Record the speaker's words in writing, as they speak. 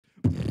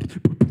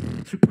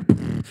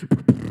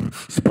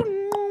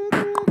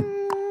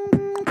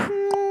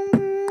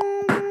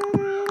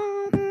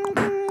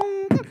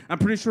I'm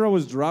pretty sure I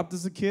was dropped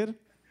as a kid.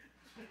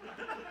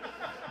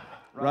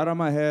 Right on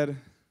my head.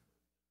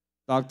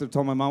 Doctor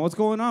told my mom, what's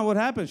going on? What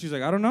happened? She's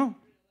like, I don't know.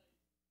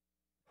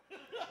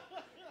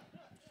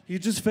 He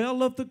just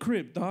fell off the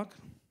crib, doc.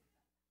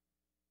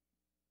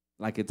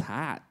 Like it's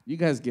hot. You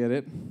guys get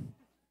it.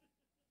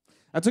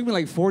 That took me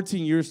like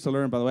 14 years to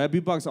learn, by the way. I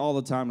beatbox all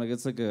the time. Like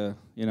it's like a,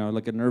 you know,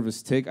 like a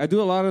nervous tick. I do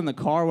a lot in the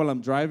car while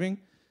I'm driving.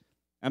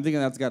 I'm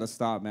thinking that's got to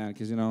stop, man,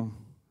 because, you know,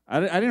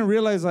 I didn't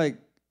realize, like,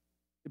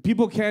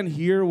 people can't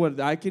hear what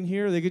I can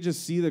hear. They could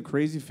just see the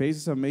crazy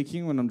faces I'm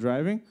making when I'm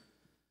driving.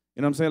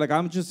 You know what I'm saying? Like,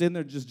 I'm just in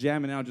there just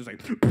jamming out, just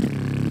like...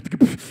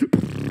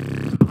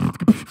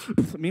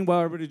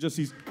 Meanwhile, everybody just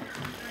sees...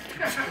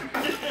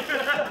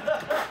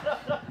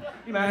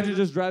 Imagine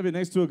just driving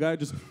next to a guy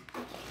just...